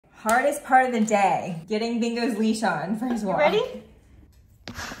Hardest part of the day, getting Bingo's leash on for his walk. You ready?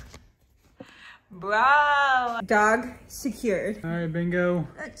 Bro. Dog secured. All right, Bingo.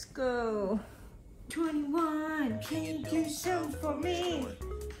 Let's go. 21, can you do so for me?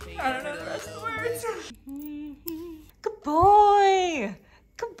 I don't know the rest of the words. Good boy.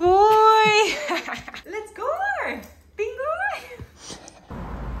 Good boy. Let's go, Bingo.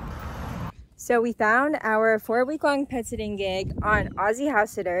 So we found our 4-week-long pet sitting gig on Aussie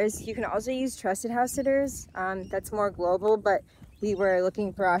House Sitters. You can also use Trusted House Sitters. That's more global, but we were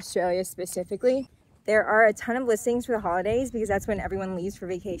looking for Australia specifically. There are a ton of listings for the holidays because that's when everyone leaves for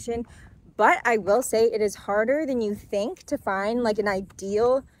vacation. But I will say it is harder than you think to find like an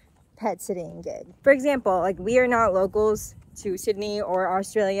ideal pet sitting gig. For example, like we are not locals to Sydney or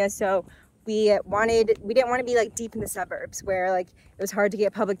Australia, so we didn't want to be like deep in the suburbs where like it was hard to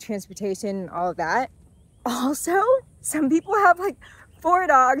get public transportation and all of that. Also, some people have like 4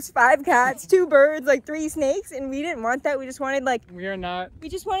 dogs, 5 cats, 2 birds, like 3 snakes, and we didn't want that. We just wanted we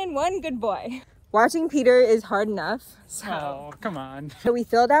just wanted one good boy. Watching Peter is hard enough. So. Oh, come on. So we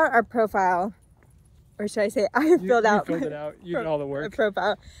filled out our profile, or should I say I filled out. You filled it out. You did all the work.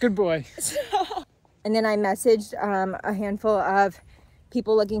 Profile. Good boy. And then I messaged a handful of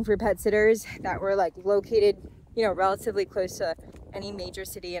people looking for pet sitters that were like located, you know, relatively close to any major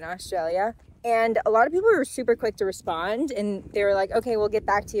city in Australia. And a lot of people were super quick to respond, and they were like, okay, we'll get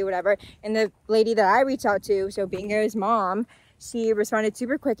back to you, whatever. And the lady that I reached out to, so Bingo's mom, she responded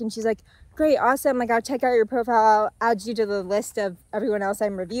super quick, and she's like, great, awesome, like I'll check out your profile, I'll add you to the list of everyone else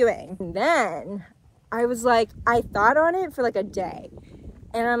I'm reviewing. And then I was like, I thought on it for like a day.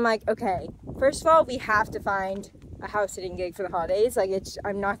 And I'm like, okay, first of all, we have to find a house sitting gig for the holidays. Like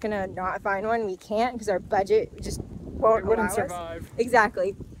I'm not gonna not find one. We can't because our budget just wouldn't survive.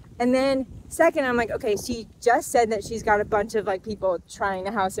 Exactly. And then second, I'm like, okay, she just said that she's got a bunch of like people trying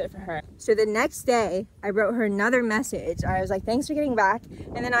to house sit for her. So the next day I wrote her another message. I was like, thanks for getting back.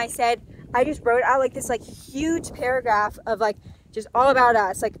 And then I said, I just wrote out like this like huge paragraph of like just all about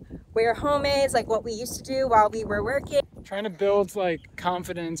us, like where home is, like what we used to do while we were working. Trying to build like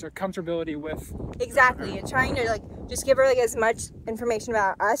confidence or comfortability with. Exactly, and trying to like just give her like as much information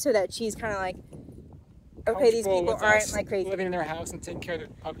about us so that she's kind of like, okay, these people aren't like crazy. Living in their house and taking care of their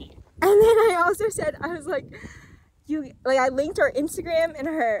puppy. And then I also said, I was like, I linked our Instagram and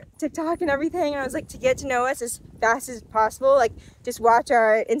her TikTok and everything. And I was like, to get to know us as fast as possible, like just watch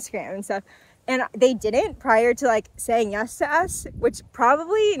our Instagram and stuff. And they didn't prior to like saying yes to us, which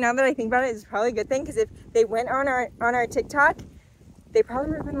probably, now that I think about it, is probably a good thing, because if they went on our TikTok, they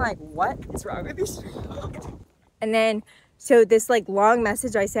probably would have been like, what is wrong with these people? And then, so this like long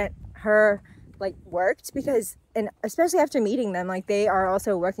message I sent her like worked, because, and especially after meeting them, like they are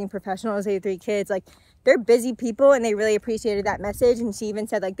also working professionals, they have 3 kids, like they're busy people, and they really appreciated that message. And she even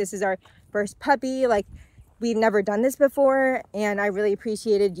said like, this is our first puppy, like we've never done this before, and I really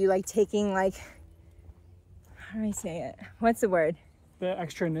appreciated you like taking like, how do I say it? What's the word? The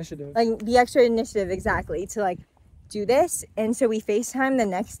extra initiative. Like the extra initiative, exactly, to like do this. And so we FaceTimed the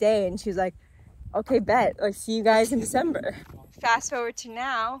next day, and she was like, okay, bet, like see you guys in December. Fast forward to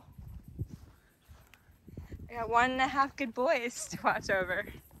now, I got 1.5 good boys to watch over.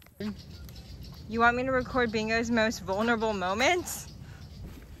 You want me to record Bingo's most vulnerable moments?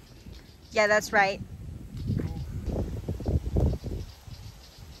 Yeah, that's right.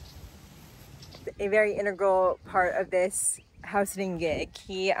 A very integral part of this house sitting gig.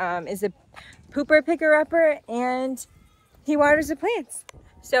 He is a pooper picker-upper, and he waters the plants.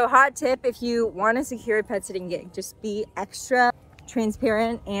 So hot tip, if you want a secure pet sitting gig, just be extra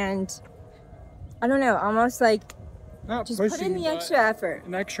transparent and, I don't know, almost like Not just pushing, put in the extra effort.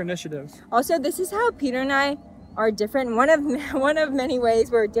 An extra initiative. Also, this is how Peter and I are different. One of many ways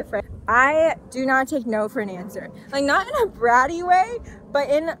we're different. I do not take no for an answer. Like, not in a bratty way, but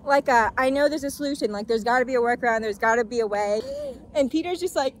in like a, I know there's a solution. Like, there's got to be a workaround. There's got to be a way. And Peter's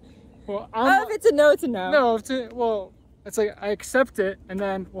just like, well, oh, if it's a no, it's a no. No, well, it's like I accept it, and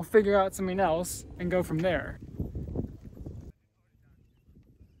then we'll figure out something else and go from there.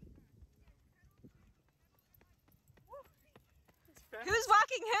 Who's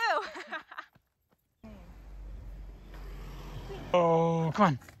walking who? Oh, come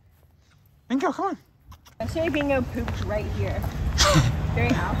on. Bingo, come on. Actually, Bingo pooped right here. Very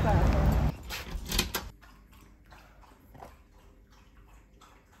alpha.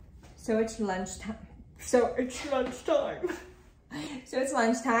 So it's lunchtime. So it's lunchtime.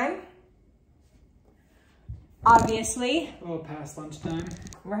 Obviously. A little past lunchtime.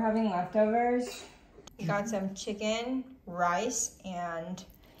 We're having leftovers. We got some chicken, rice, and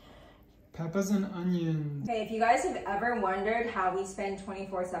Peppers and onions. Okay, if you guys have ever wondered how we spend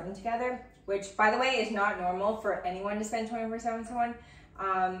 24/7 together, which by the way is not normal for anyone to spend 24/7 with someone,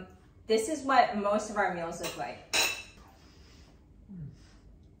 this is what most of our meals look like.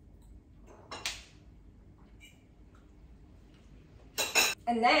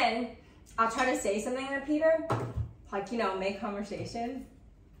 And then I'll try to say something to Peter, like, you know, make conversation,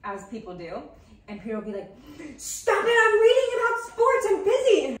 as people do. And Peter will be like, stop it, I'm reading about sports, I'm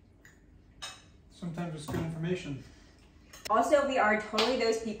busy. Sometimes it's good information. Also, we are totally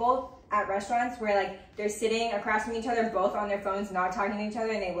those people at restaurants where like they're sitting across from each other, both on their phones, not talking to each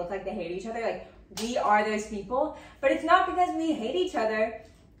other, and they look like they hate each other. Like, we are those people, but it's not because we hate each other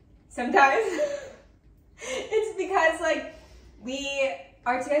sometimes. It's because like we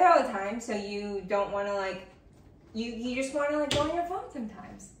are together all the time, so you don't want to like, you just want to like go on your phone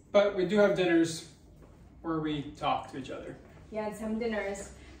sometimes. But we do have dinners where we talk to each other. Yeah, and some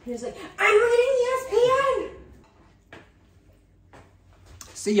dinners, Peter's like, I'm reading ESPN!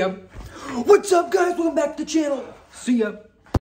 See ya. What's up, guys? Welcome back to the channel. See ya.